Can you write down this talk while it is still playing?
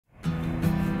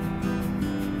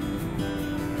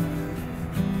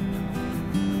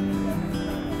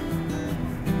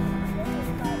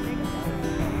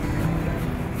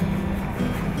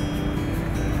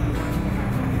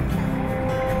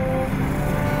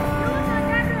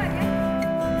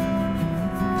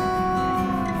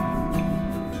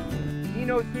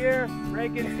here,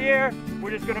 Reagan's here.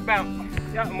 We're just gonna bounce.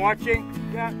 Yeah, I'm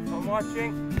watching. Yeah, I'm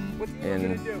watching. What's he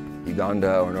gonna do?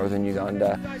 Uganda or northern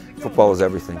Uganda, football is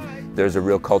everything. There's a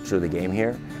real culture of the game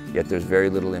here, yet there's very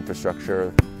little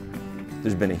infrastructure.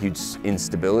 There's been a huge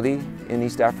instability in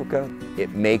East Africa.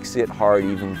 It makes it hard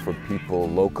even for people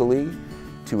locally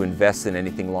to invest in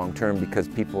anything long term because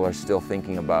people are still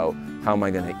thinking about how am I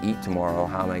going to eat tomorrow,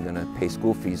 how am I going to pay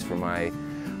school fees for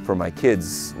my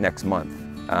kids next month.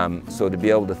 So to be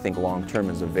able to think long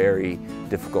term is a very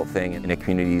difficult thing in a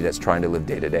community that's trying to live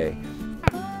day to day.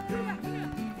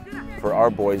 For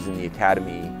our boys in the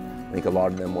academy, I think a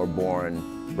lot of them were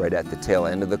born right at the tail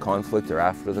end of the conflict or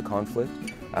after the conflict.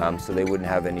 So they wouldn't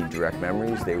have any direct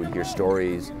memories. They would hear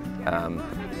stories.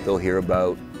 They'll hear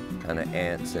about kind of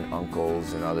aunts and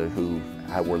uncles and others who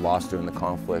were lost during the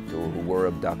conflict or who were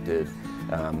abducted.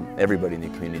 Everybody in the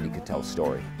community could tell a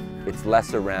story. It's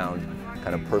less around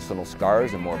kind of personal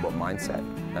scars and more about mindset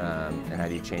and how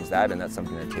do you change that, and that's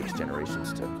something that takes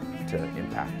generations to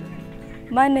impact.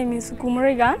 My name is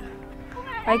Gulu.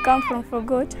 I come from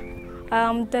Forgot. I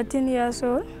am 13 years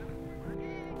old.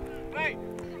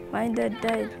 My dad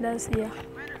died last year.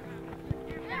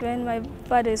 When my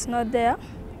father is not there,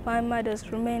 my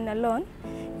mother's remain alone.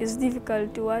 It's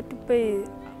difficult to pay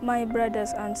my brothers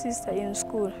and sisters in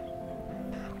school.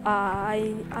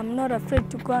 I am not afraid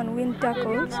to go and win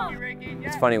tackles.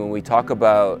 It's funny when we talk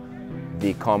about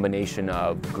the combination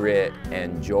of grit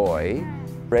and joy.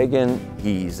 Reagan,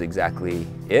 he's exactly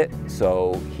it.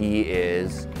 So he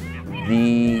is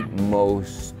the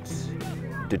most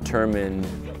determined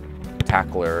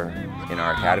tackler in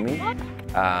our academy,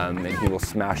 and he will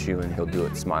smash you and he'll do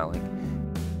it smiling.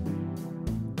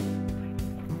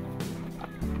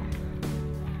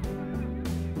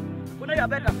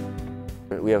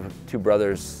 We have two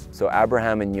brothers, so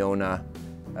Abraham and Yona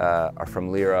are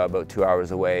from Lira, about 2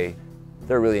 hours away.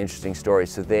 They're a really interesting story.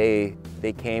 So they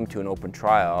came to an open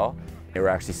trial. They were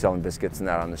actually selling biscuits and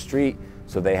that on the street,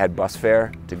 so they had bus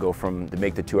fare to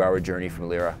make the 2 hour journey from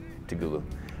Lira to Gulu.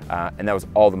 And that was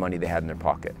all the money they had in their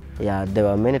pocket. Yeah, there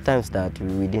were many times that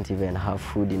we didn't even have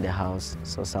food in the house.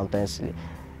 So sometimes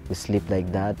we sleep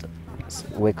like that,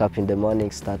 wake up in the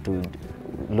morning, start to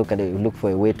look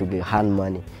for a way to get hand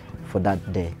money for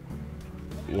that day.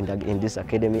 In this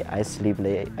academy, I sleep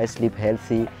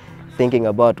healthy, thinking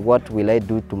about what will I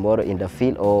do tomorrow in the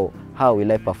field or how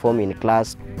will I perform in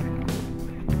class.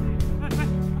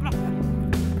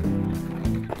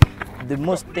 The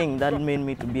most thing that made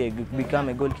me to become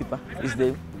a goalkeeper is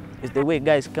the way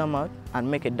guys come out and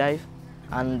make a dive,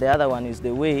 and the other one is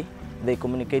the way they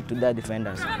communicate to their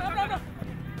defenders.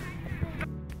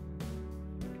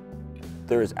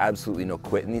 There is absolutely no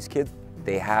quit in these kids.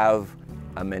 They have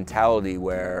a mentality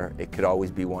where it could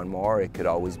always be one more, it could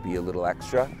always be a little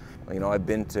extra. You know, I've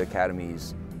been to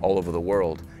academies all over the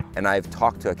world, and I've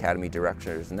talked to academy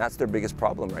directors, and that's their biggest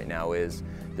problem right now is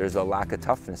there's a lack of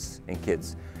toughness in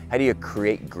kids. How do you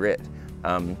create grit?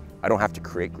 I don't have to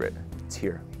create grit. It's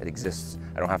here, it exists.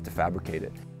 I don't have to fabricate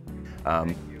it.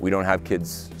 We don't have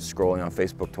kids scrolling on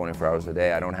Facebook 24 hours a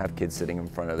day. I don't have kids sitting in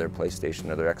front of their PlayStation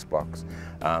or their Xbox.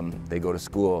 They go to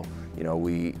school, you know,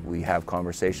 we have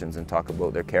conversations and talk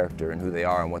about their character and who they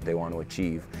are and what they want to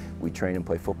achieve. We train and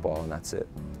play football and that's it.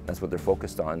 That's what they're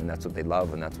focused on and that's what they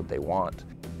love and that's what they want.